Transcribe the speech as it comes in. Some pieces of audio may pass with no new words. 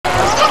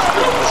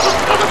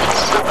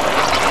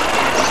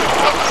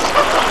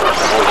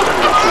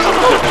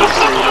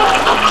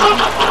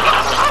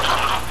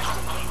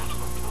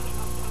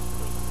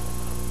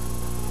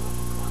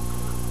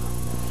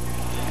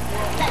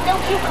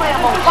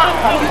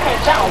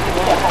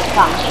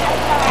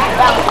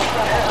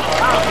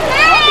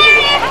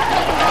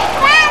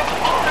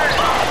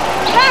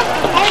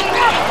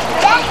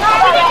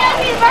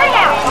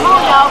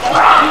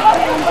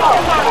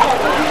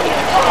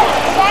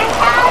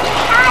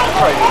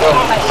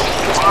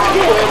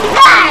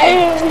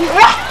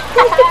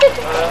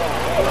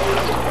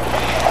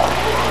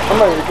I'm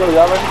ready to go,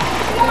 y'all ready?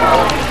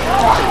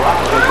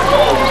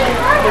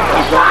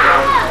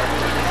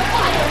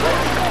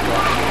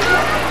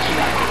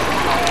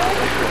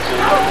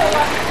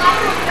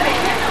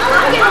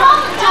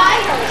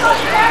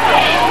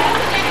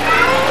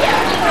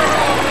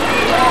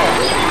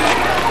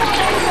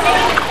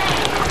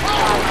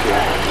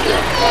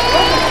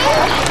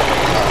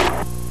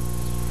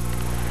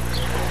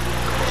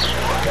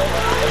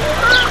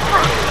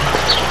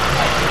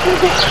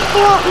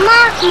 You want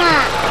magma?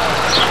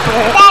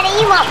 Daddy,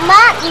 you want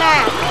magma?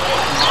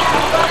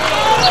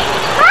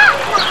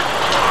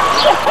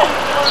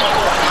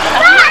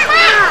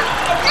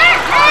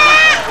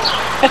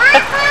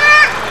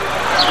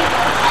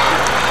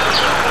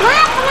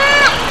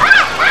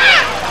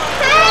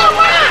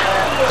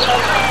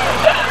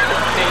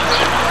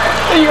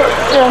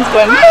 Everyone's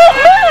going,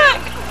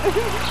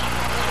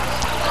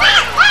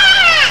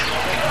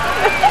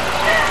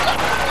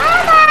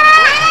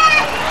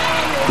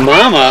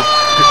 Mama?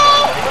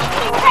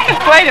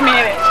 wait a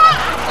minute.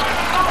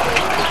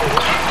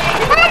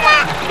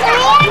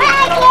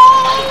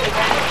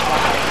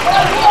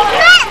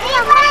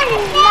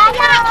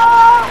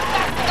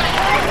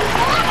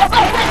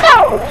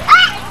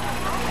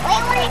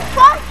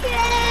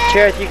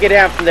 Cherith, you get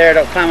down from there,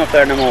 don't climb up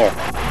there no more.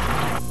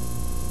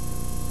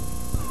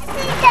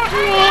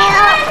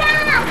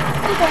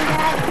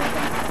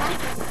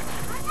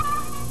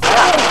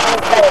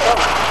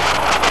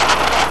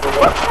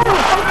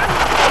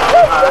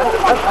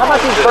 How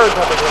about these birds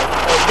up here?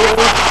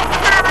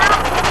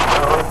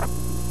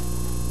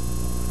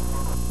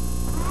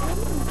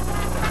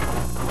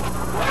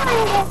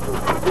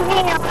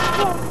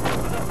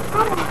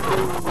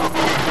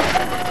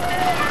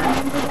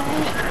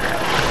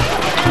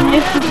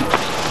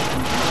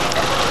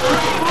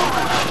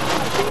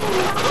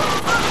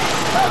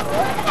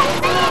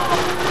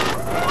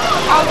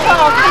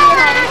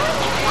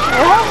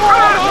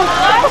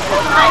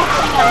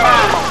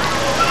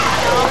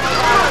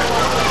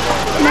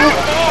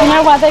 You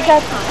know why they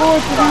got the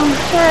boards around the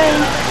tree?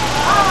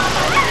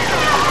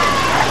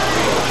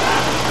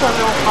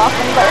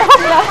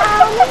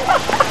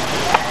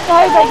 So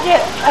they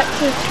get up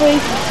to the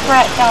trees and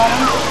scratch on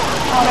them.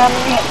 All up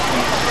against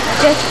them.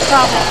 Just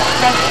probably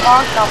scratch the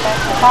bark off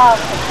after a while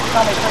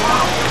because it's going to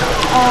be.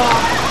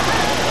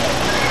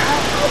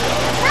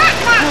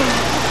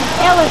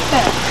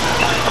 Elephant.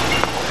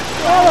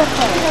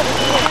 Elephant.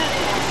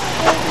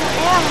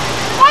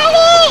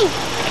 Daddy!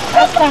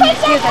 That's time to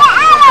see that.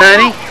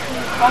 Honey?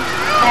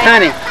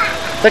 Honey,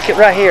 look at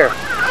right here.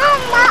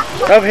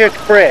 Over here at the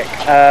brick,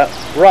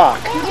 rock.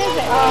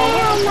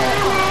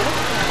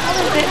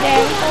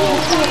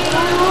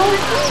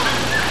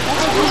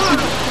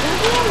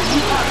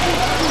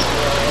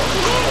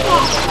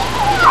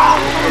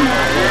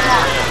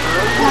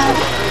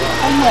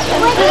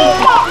 What is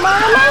that,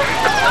 Mama?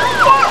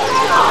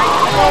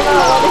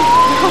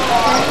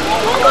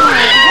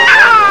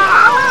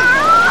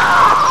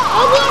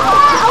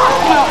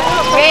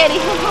 Ready?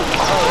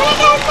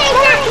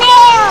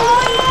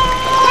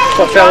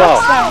 What fell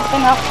off?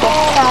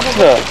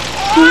 Look.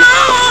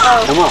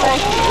 Come on.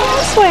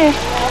 This way.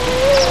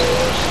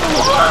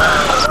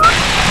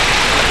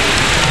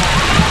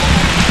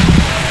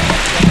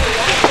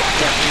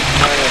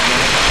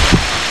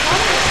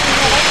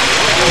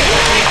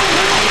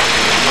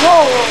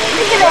 Whoa,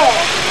 look at that.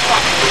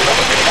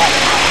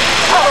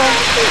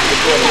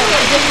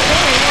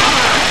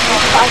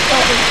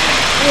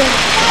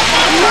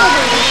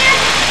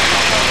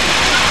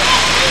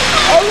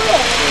 Oh,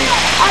 look.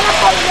 I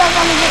thought you were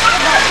going to get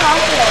that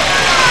chocolate.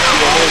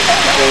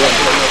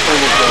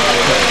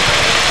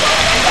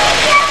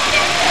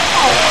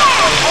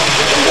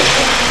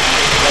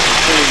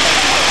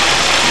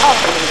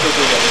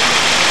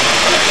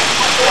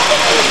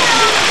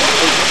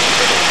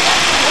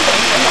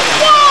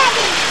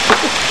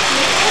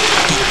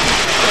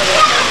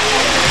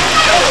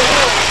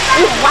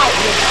 It's white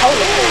and it's cold.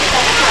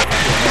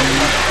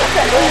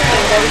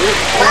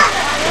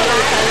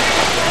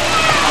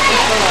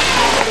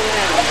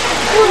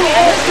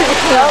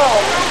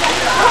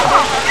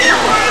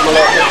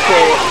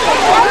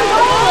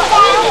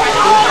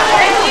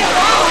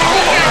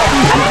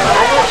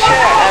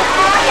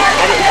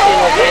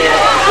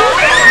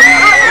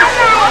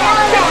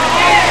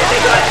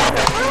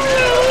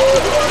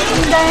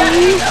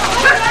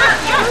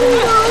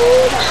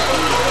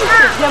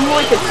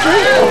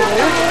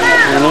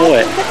 I know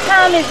it. What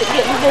time is it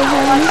getting to be,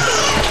 honey?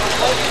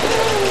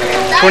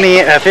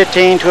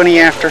 15, 20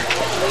 after.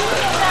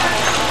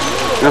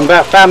 I'm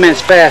about 5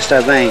 minutes past,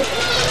 I think.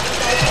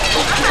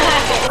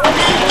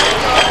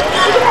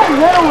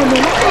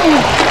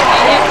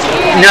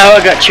 No, I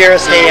got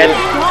Cherith's head.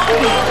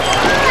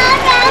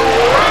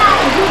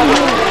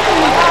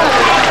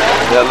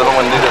 that little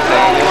one do the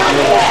thing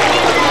again?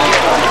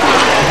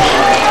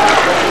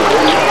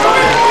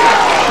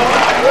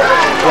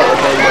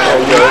 There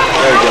you go.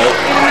 There you go.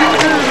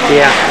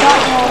 Yeah.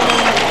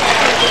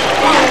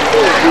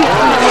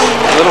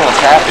 The little one's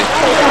happy.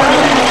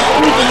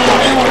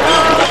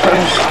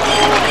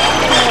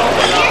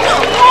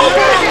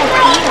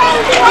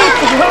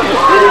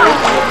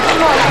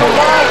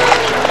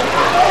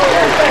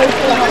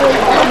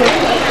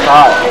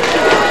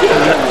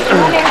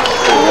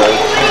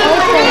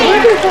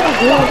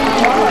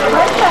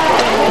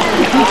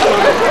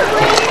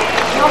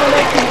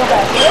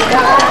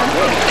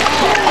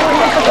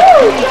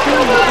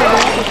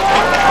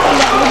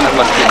 That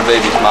must be the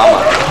baby's mama.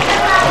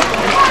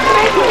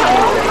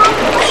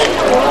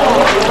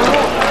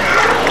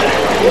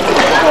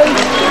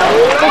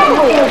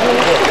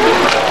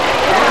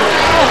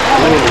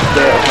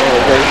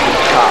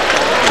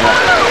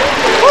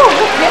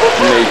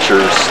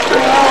 Nature steps.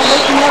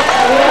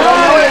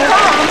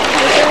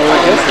 Well, I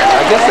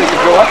guess they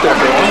could go up there if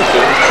they wanted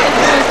to.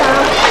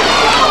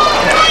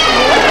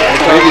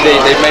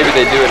 Maybe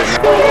they do it at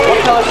night.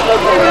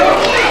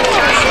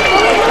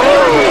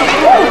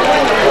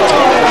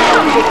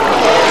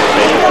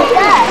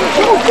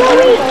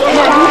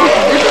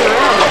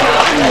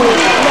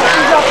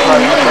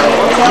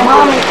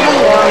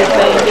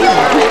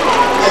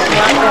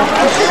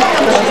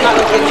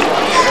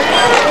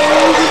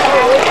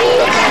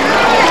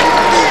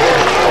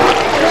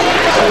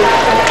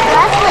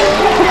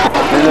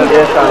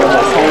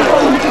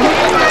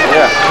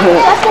 Yeah.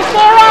 Let's just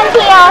stay around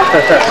here.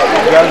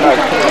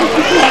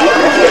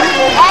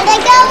 And they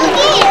go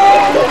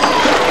again.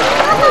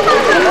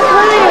 Coming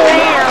around.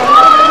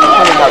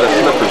 Funny how the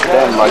slippers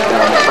bend like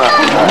they're on the front.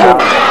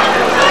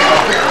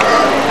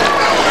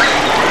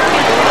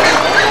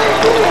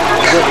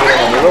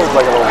 It looks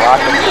like a little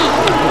rocket.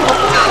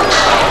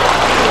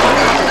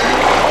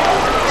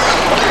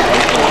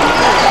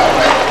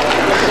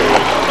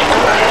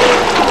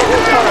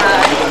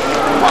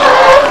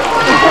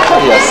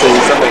 Yeah, see,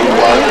 something you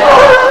want.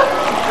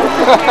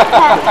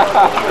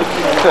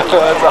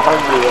 That's a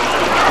hungry one.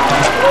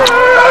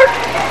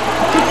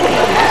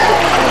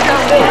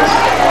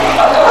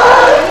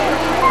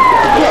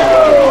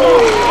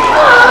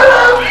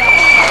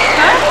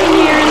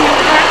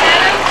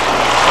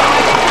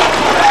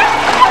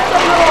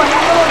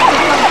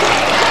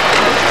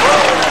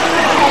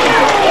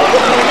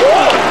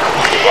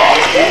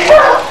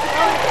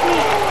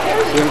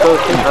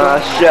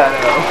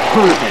 Shadow.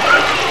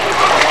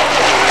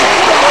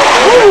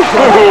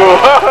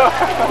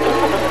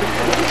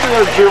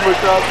 There's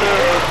Zoomers out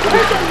there.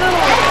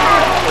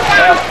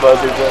 Half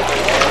buzzards out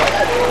there.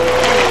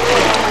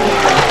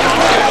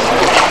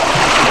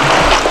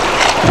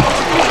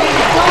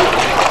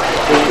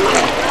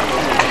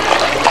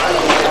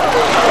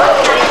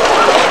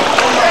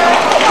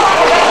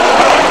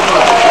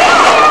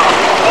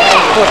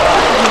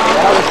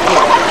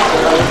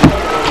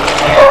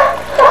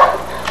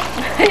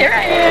 Here I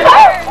am.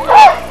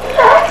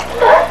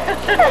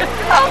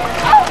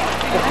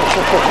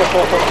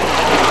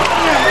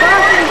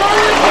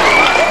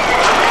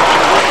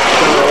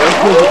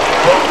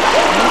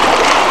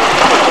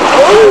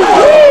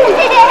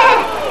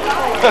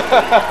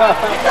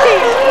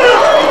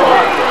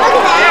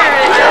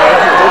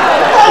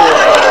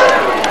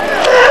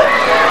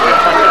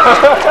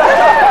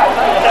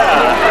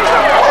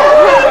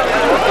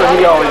 That's what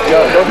he always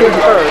does. Don't get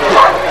hurt.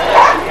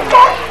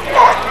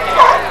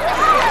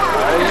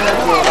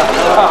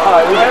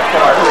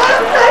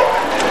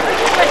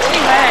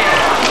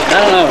 I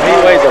don't know, he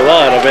weighs a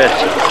lot, I bet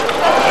you.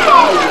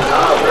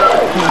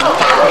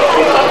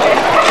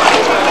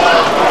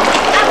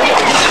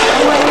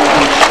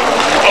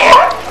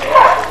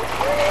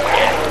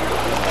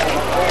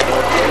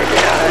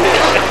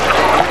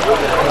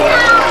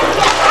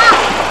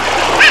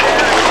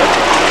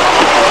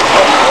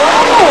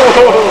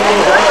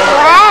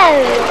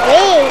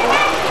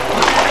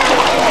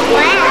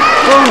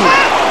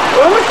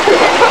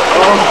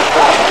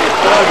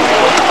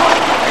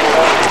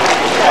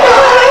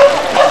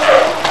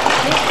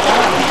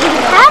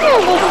 How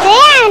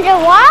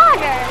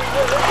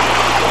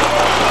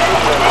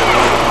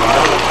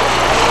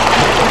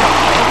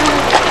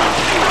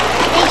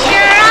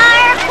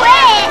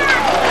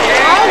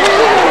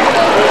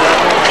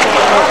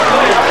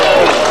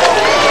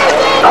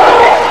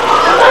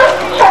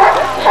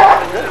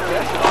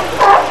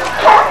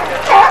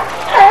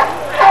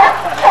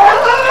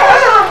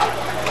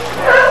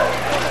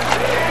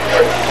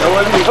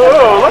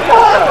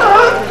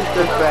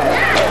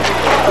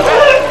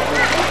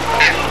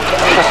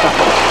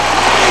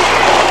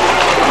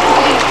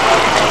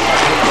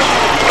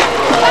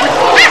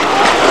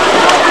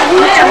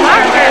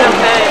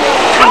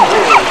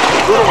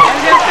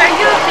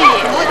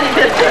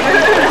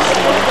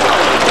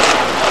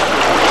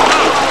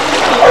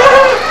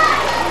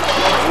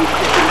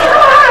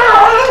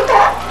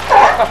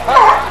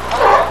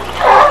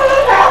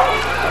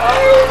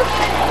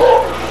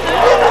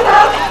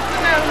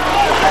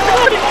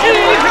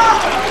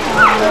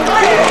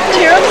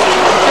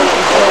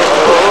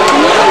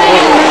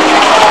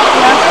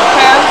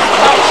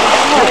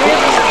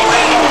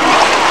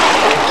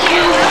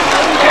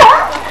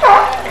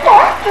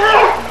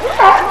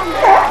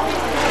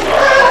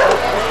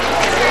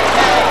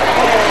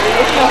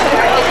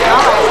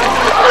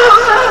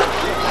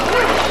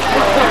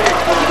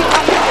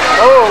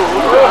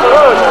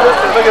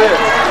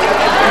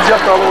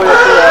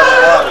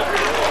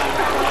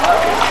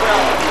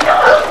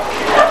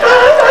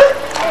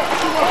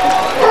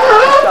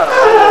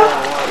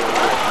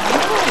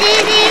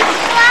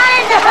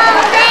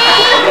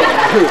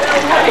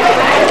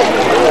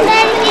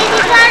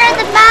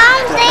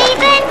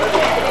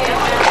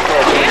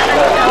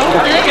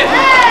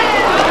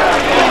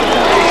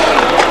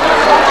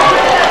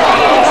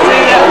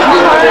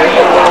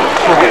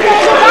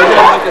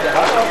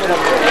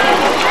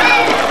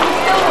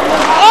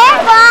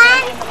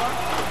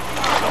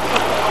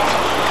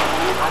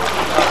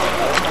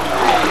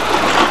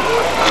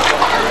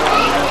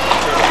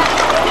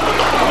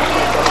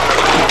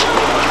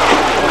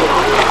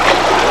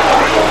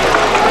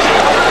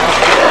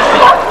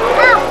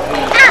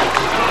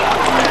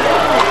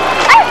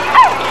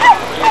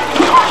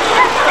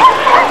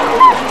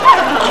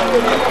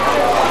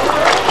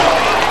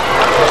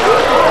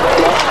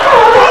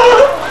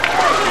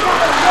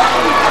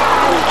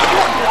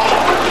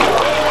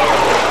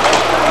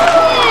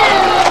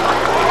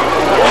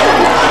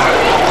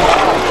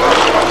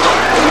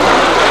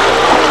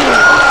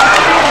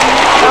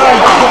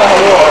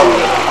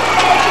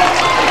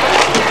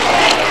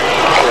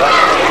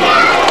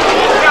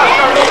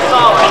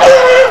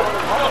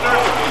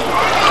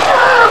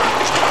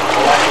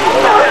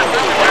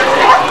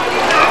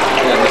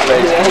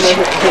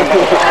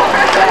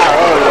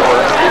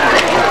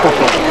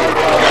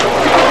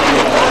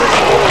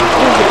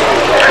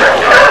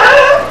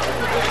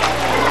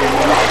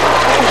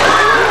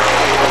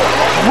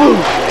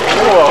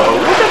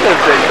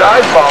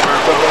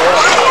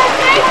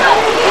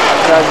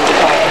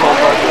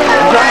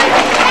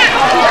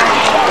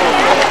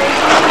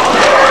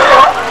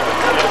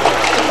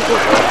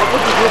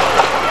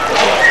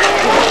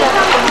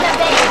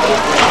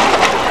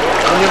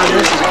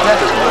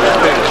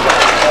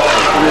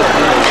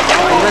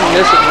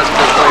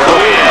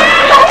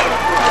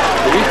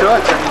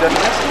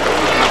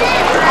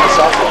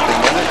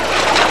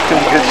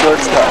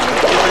shortstop.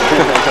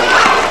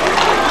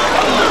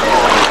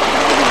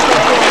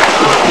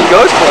 He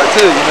goes for it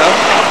too, you know?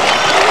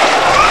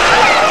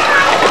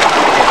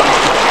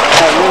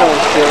 I really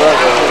still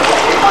love it.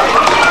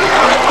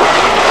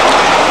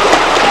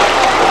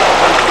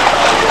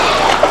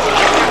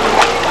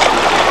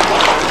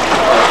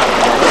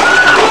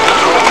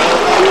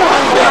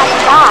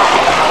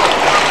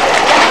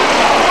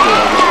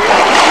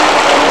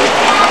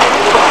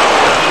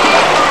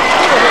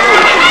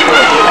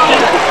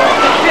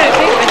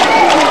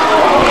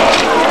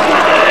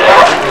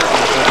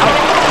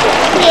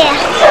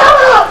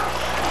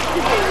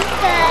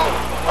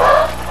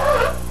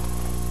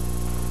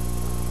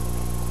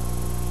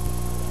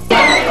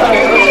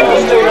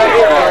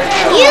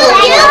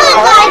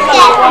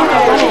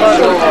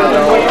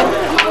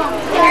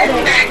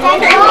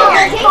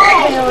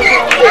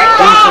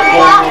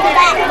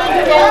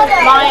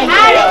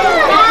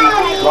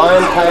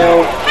 Lion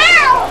tail.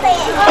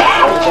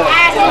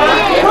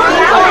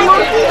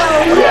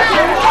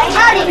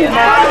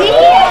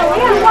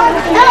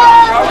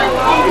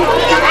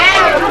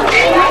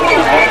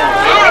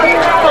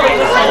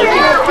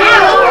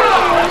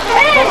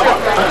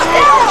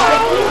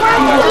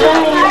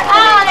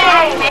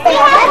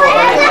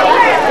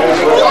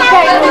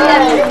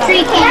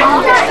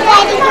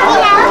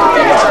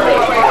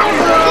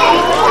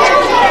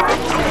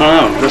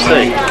 Oh, let's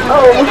see.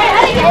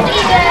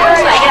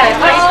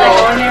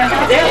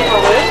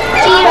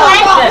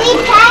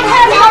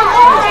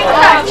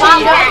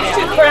 It's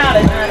too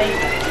crowded, honey.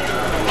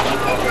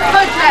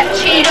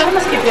 Cheetah. I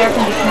must get the air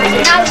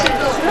conditioning.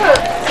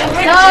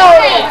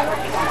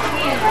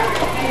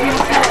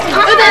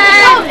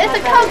 It's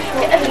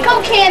a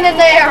Coke can in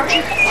there.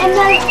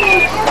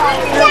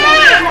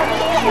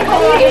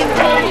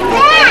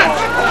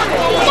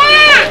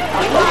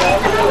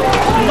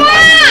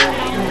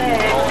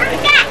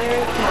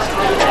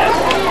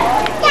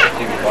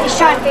 He's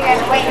trying to figure out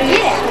a way to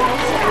get it.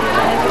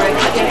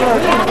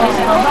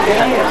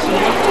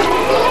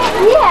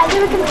 Yeah, they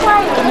were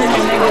complaining.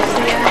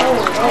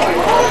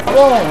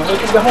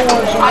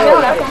 I know,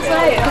 that's what I'm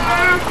saying.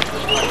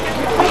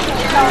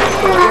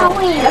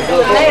 That's a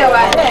little nail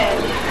right there.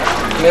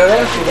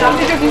 I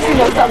think if you see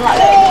something like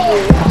that.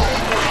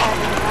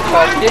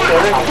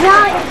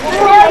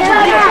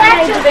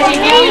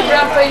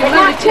 They're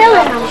not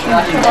killing them.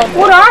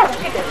 What are they?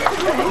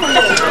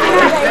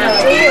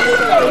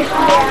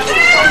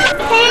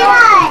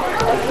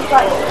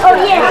 Oh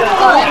yeah.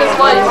 This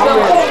one is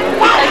going.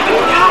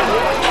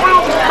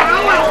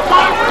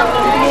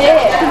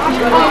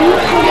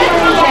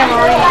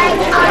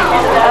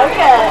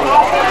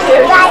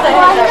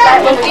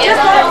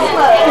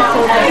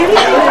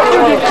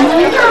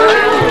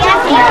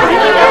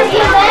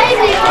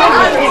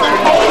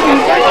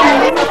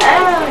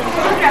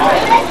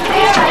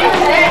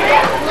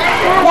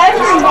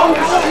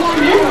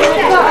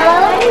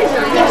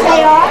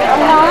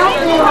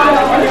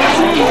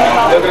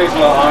 Look at these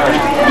little arms.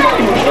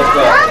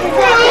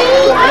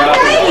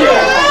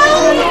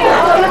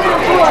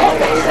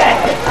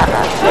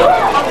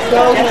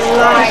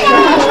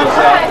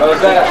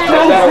 What's that? Is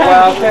that a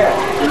wildcat?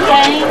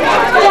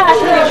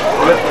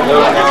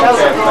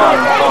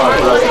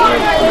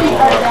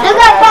 Look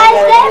at my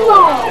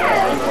stable.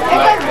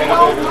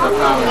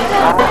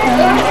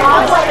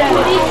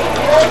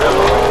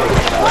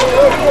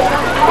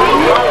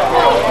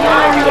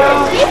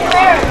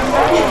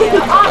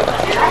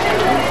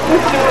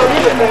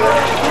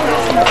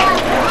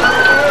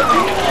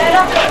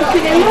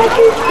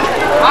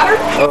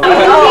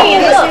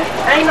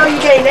 I didn't know you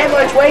gained that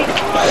much weight.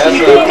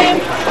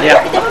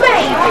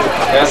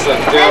 That's a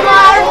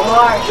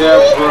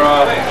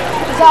Deborah.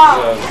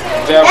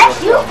 That's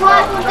you,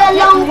 Pop, with that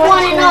long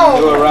one and all.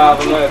 You arrive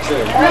on that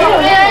too.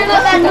 They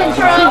look like a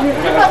troll.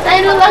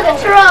 They look like a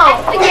troll.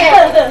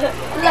 Yeah.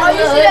 Oh,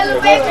 you see that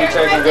little baby? You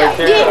taking good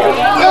care of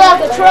it. Look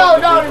like a troll,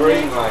 don't it?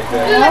 Breathing like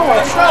that. Look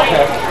like a troll.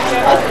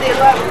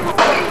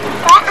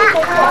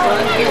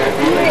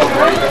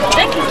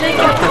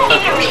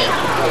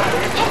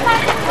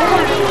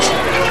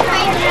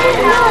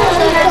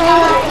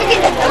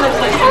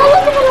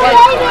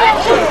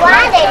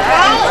 Why they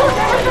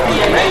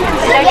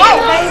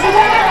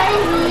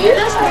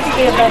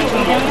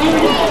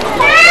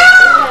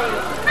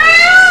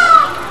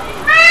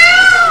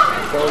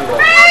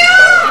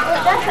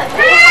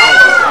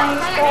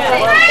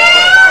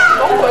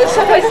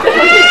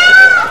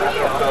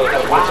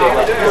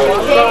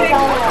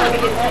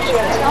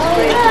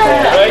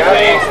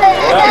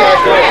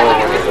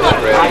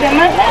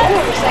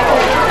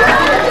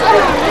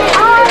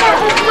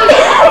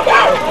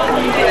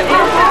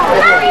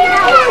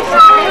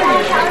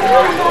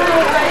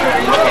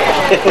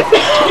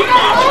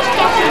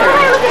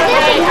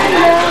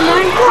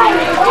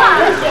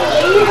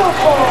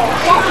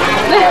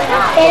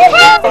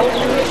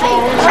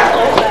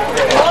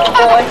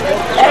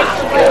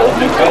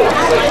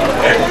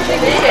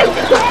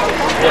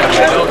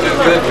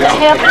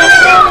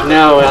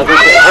No, I think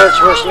it hurts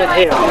worse than it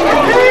heals.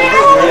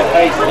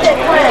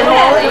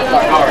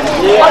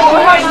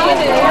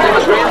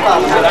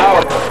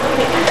 Yeah.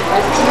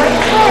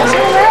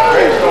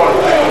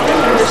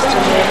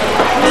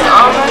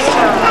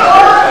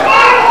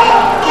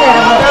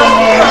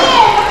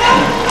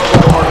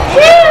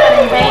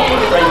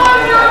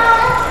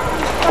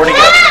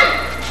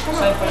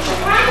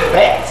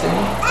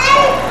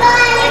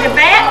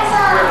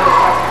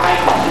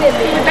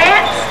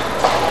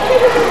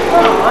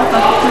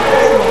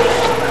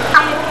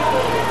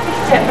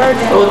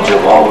 Told you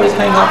always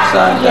hang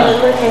upside down.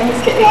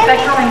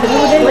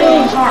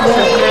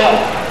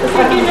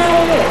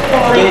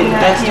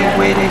 That's the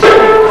way they should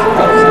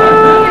upside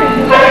down.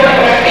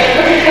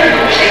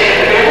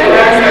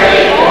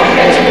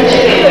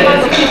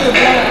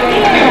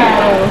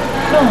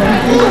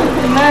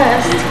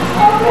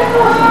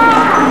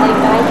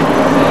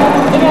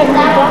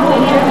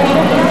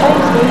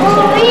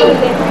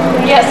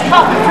 Yes,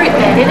 cotton fruit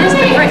bed. It is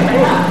the fruit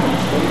bed.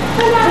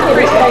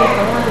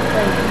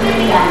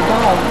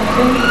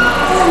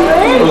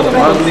 It was an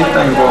ugly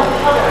thing, boy.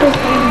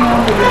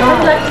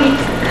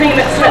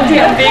 Peanuts went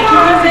down big. He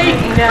was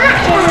eating down.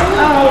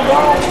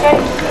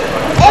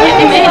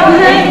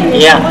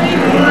 Yeah.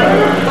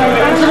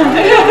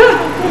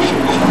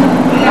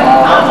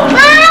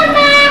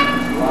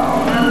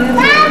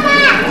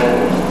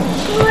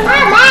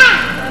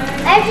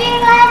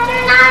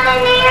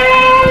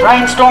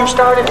 Rainstorm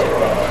started.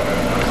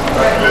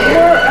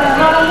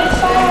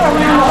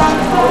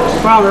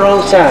 We're on the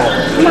wrong side.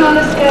 Come on,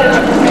 let's go.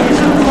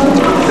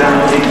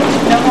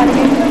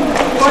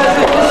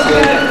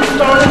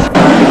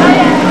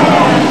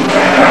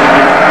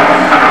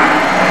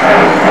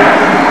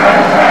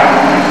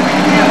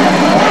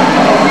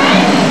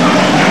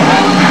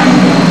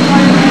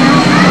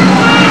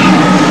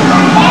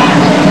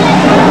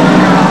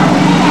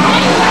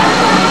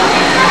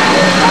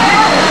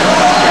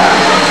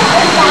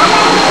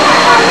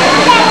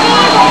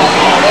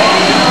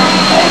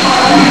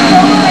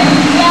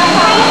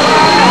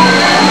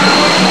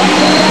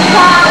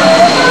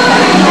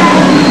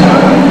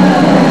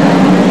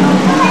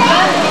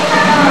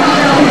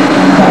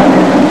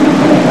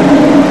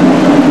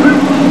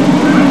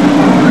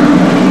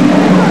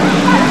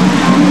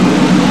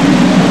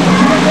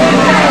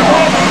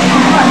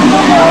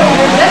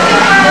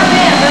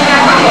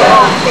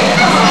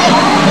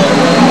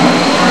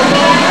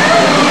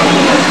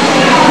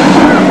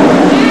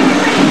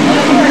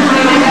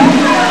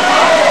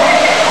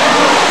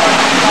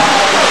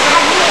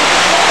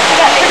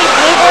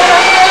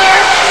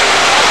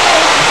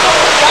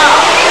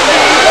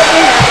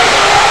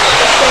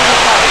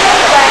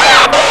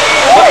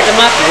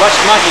 Watch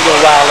the monkey go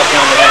wild up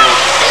on the ground.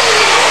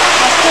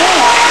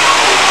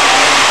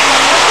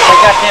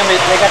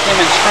 They got them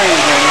in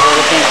screens here where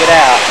they can't get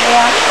out.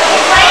 Yeah.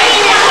 It's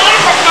raining in here,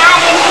 but not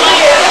in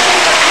here.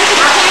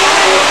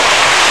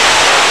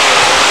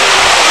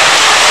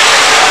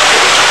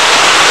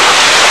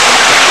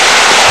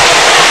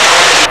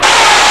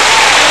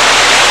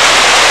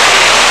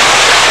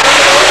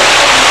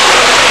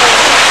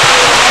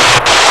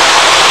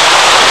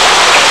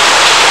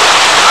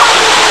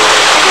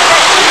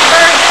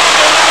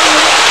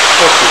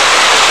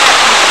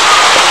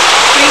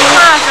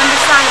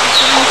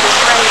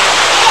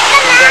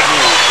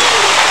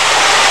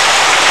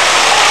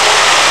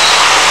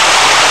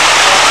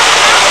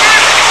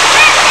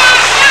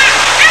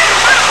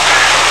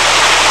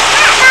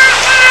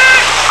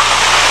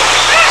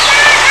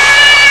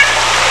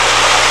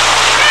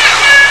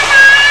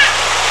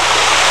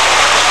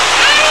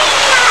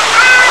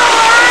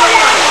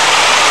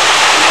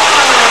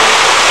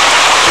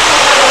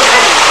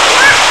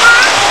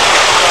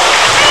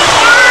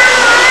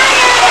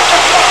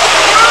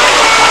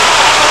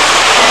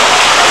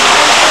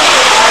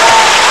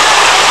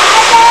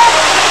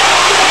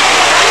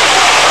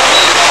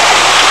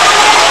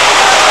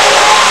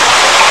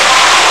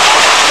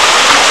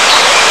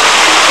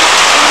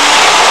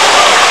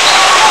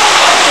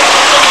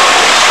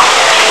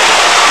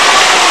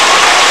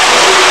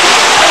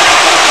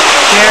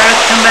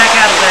 Come back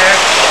out of there.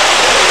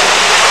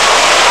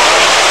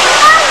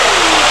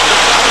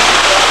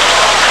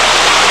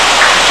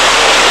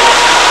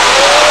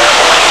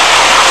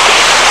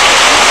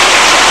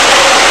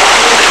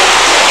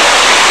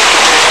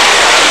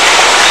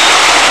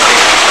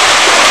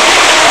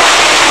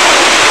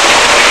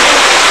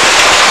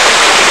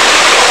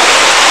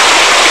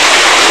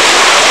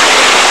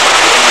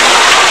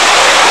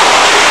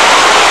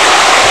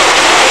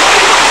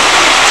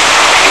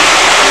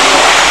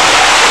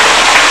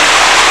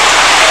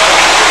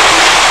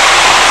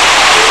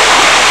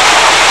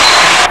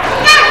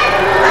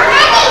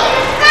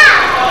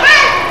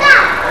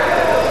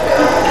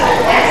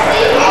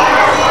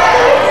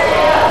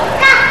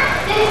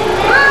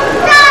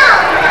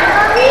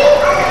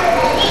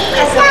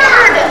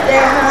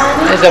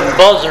 It's a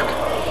buzzard.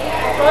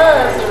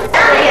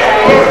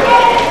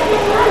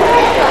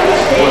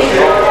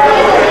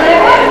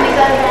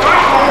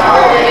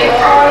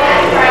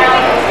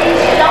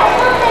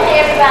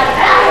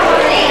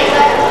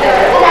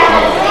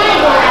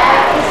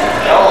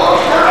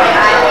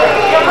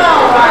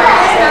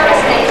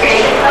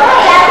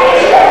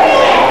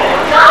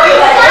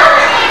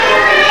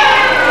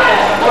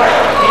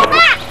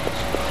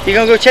 You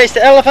gonna go chase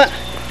the elephant?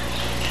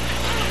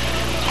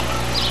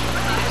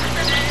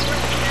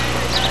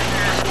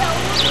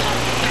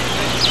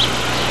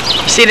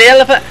 You see the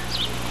elephant?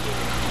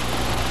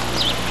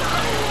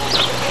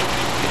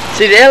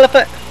 See the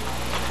elephant?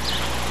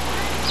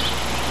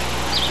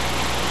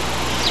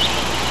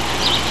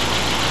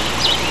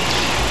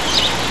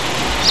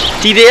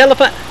 See the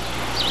elephant?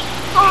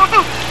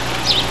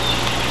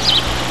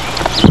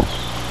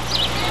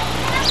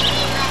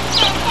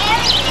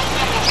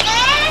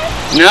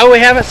 No, we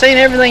haven't seen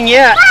everything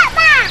yet.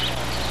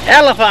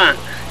 Elephant.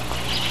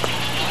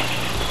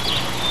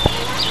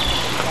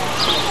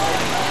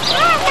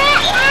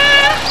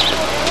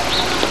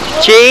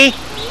 Chi?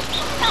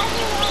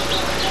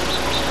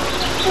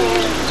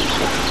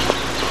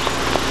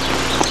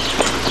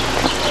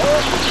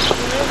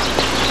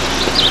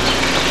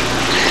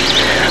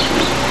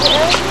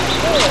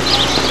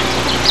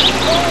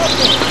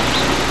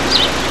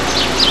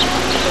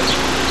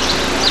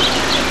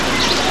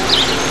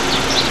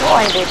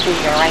 Boy, they see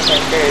you right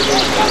there, baby.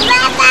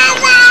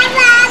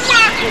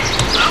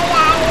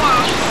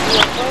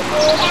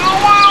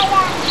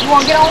 You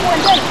want to get on one,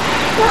 too?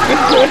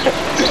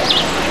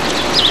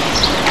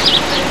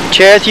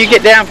 Cherith, you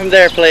get down from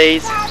there,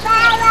 please.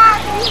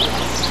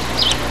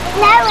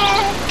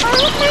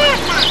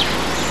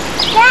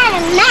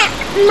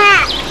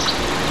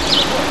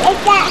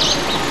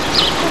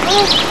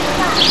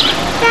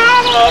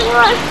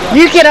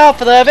 You get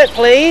off of it,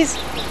 please.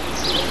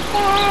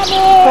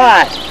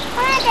 What?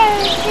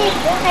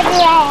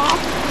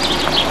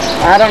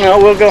 I don't know.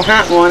 We'll go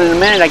hunt one in a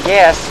minute, I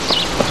guess.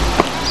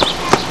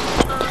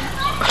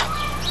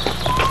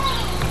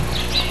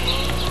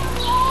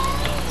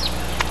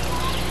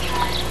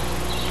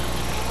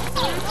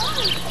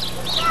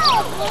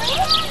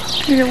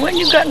 What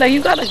you got there?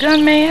 You got a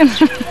gun, man?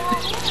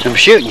 I'm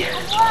shooting you.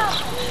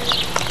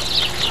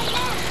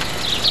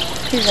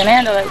 He's an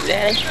antelope,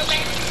 Daddy.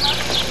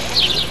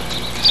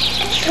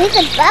 He's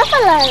a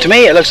buffalo. To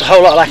me, it looks a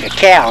whole lot like a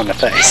cow in the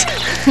face.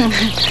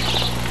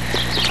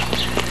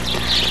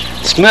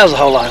 Smells a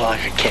whole lot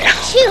like a cow.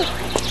 Shoot.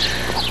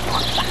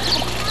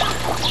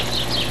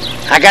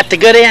 I got the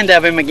good end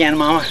of him again,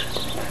 Mama.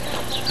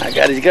 I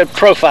got his good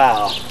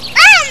profile.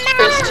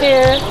 There's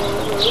Cherith.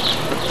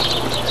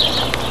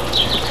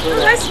 Oh,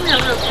 that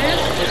smells real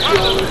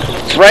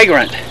good.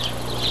 Fragrant.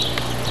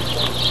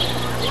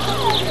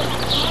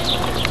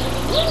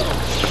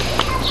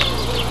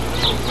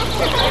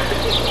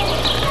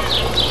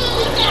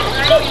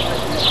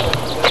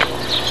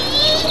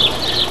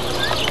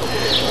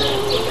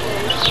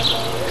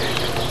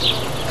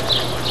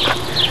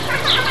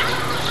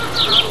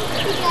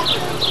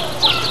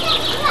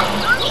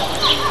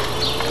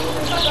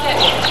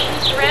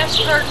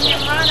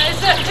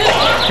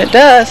 It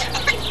does.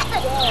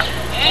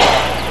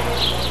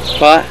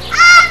 What?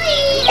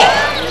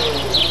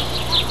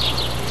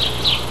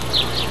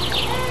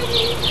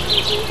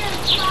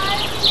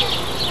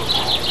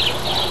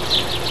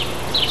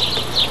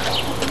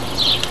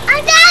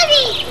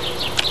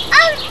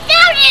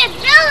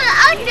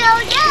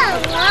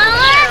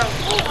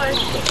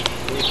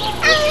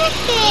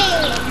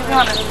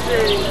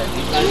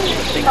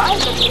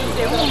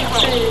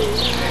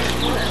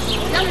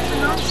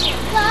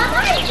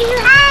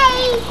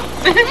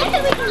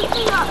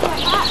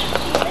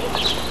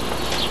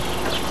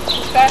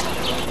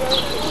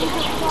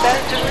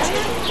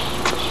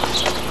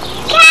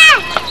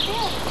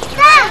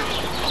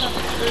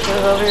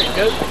 Over here,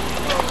 go.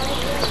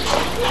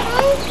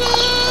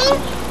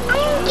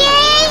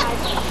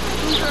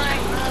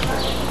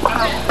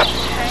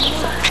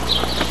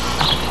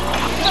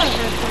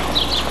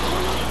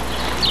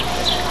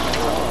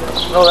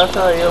 Oh, that's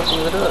how he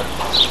opens it up.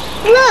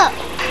 Look.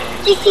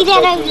 You see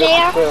that over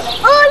there?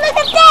 Oh, look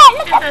at that.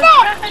 Look at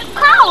that.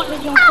 Cold.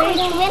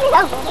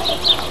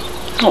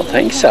 I don't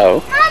think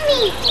so.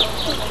 Mommy.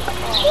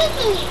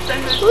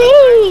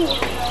 Wee.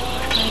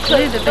 They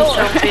need to be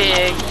so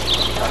big.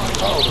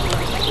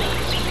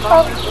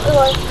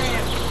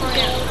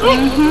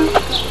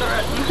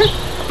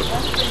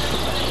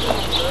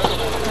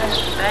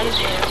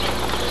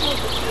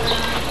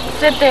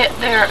 Said that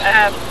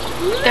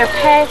their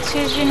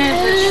patches, you know,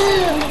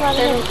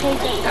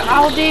 they're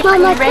all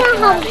different. Mama, You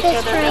recognize can I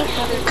each have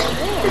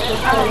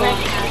other.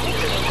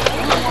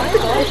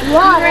 this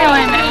water?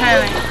 Really,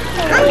 honey.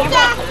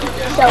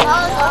 So,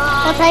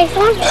 I'll taste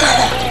one.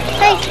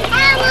 Taste it.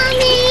 Hi,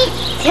 Mommy.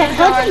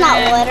 That's not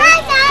water. Hi,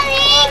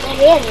 Mommy.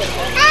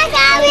 Hi,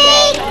 Mommy.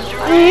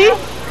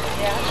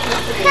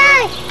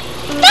 Hi.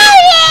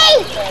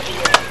 Daddy!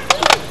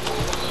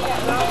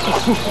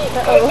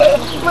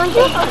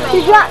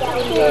 You dropped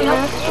it.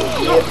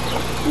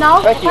 No,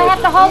 I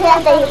have to hold it.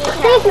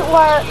 See if it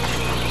works.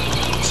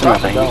 It's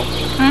nothing.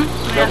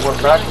 Doesn't work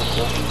backwards.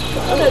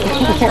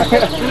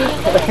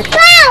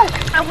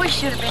 I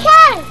wish you'd have been. Go!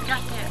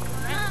 Got that.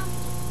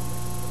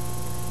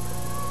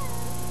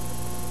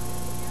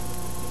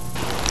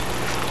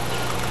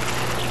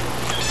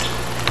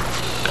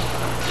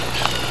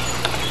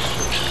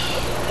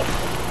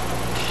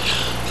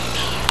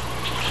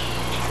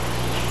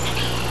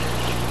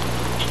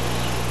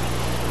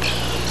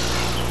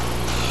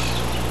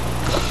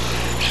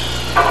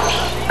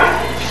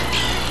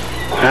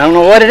 I don't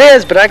know what it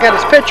is, but I got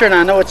his picture and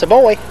I know it's a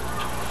boy.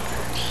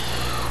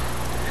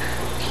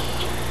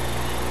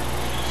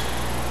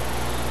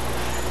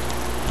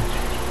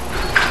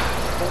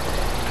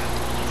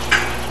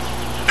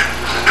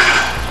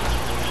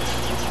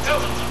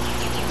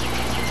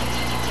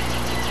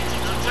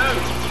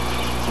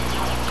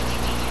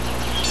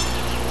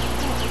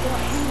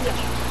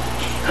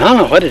 don't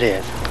know what it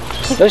is.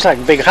 Looks like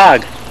a big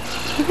hog.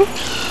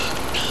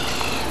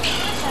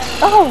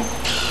 Oh.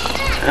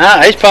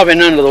 Ah, he's probably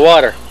under the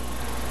water.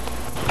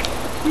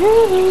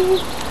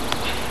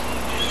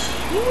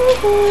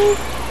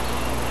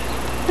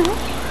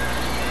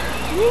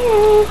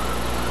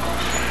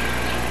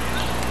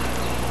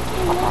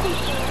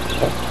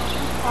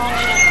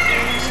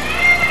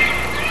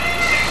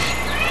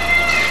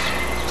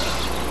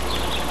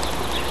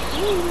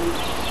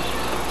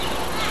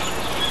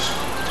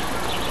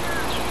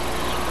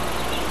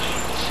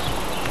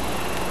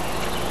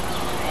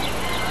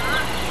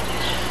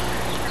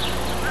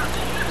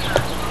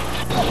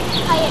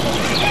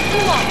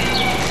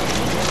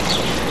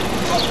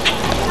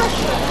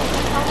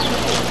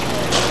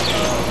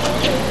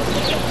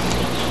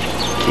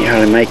 Can't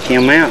hardly make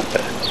him out,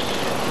 but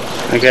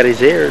I got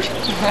his ears.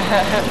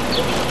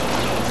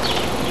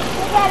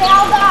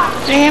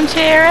 See him,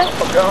 Tara?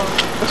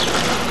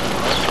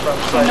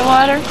 In the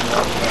water?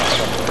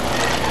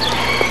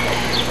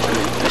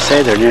 They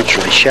say they're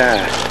naturally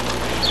shy.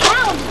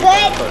 That was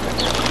good.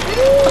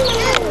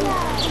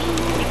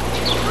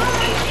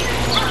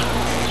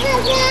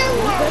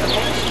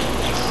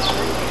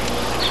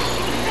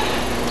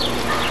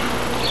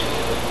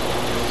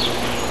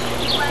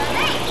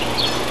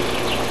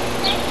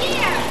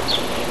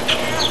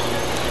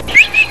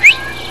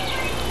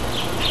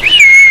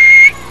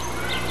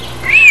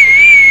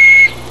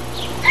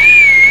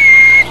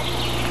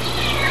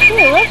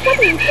 What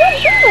are you doing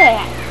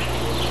that?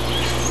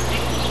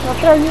 I'll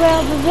throw you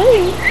out of the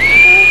zoo.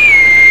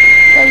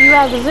 Throw you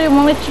out of the zoo and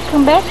we'll let you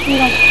come back. You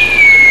know.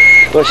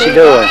 What's she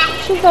doing?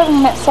 She's over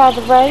on that side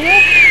of the rail.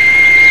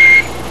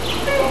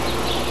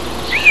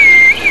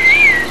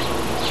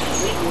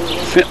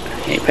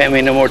 He ain't paying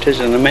me no more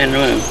attention than the man in the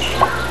room.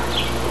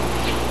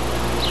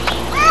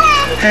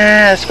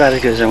 That's about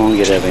as good as I'm gonna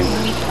get of him.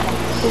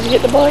 Did you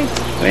get the boys?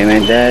 Wait a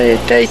minute,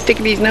 Daddy. He's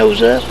sticking his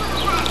nose up.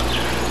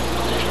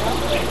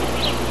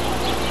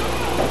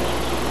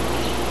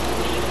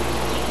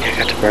 I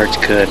got the birds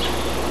good.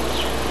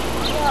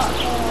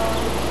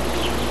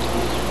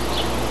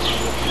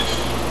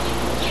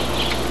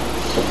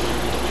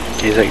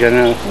 Is that good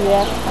enough?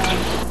 Yeah.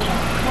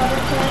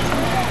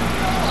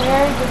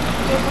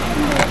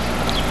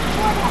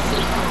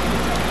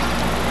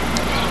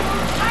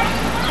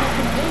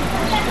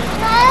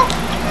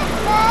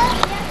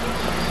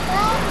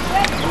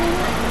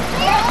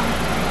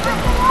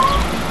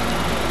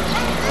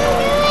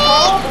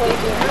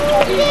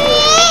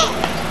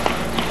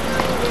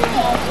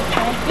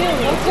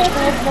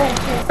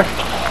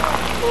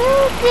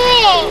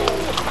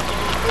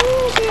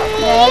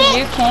 No,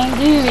 you can't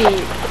do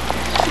it.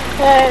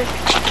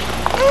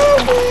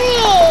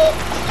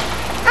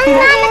 I'm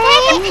gonna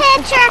take a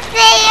picture of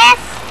this.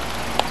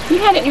 You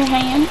had it in your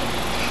hand.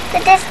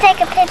 But just take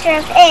a picture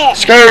of it.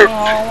 Skirt!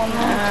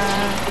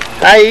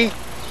 Hey!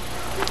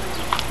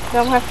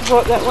 Don't have to go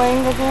up that way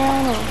and go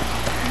down.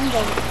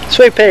 Or...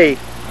 Sweet pea!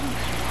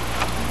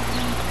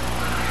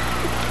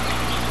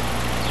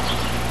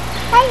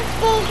 Hi,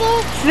 Stevie.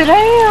 Sit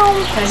down.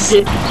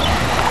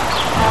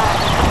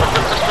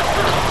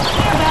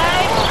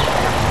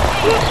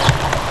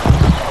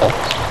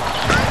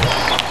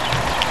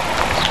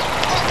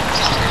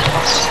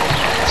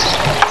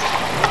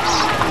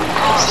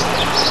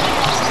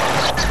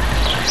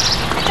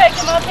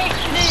 Taking my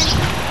picture, dude.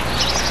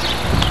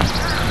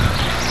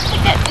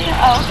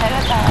 Oh, okay,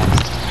 that's all right.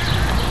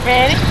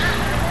 Ready?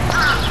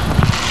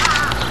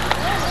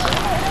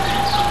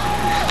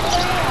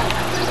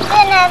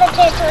 Another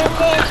picture of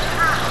this.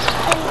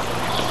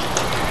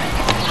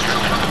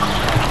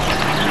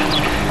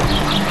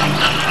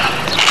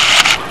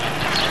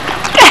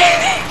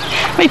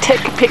 Let me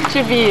take a picture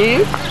of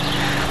you.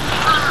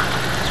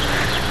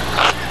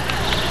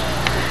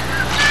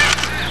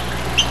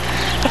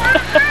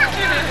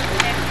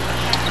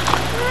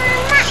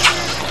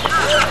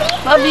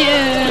 Love you.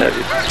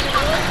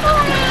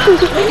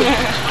 Love you.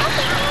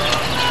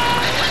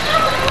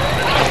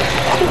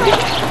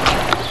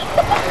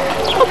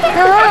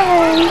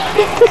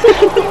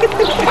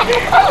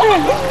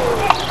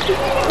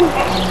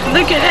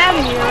 Look at that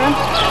here.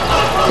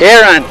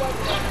 Aaron!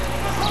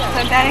 So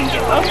Daddy can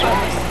get both of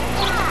us.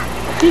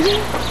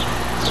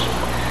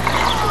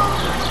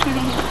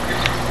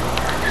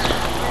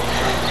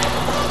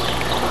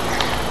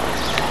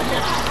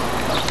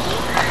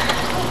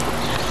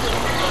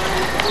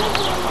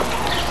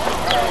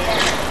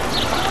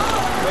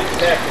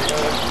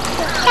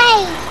 Hey,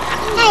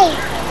 hey,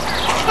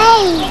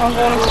 hey. I'm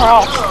going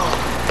across.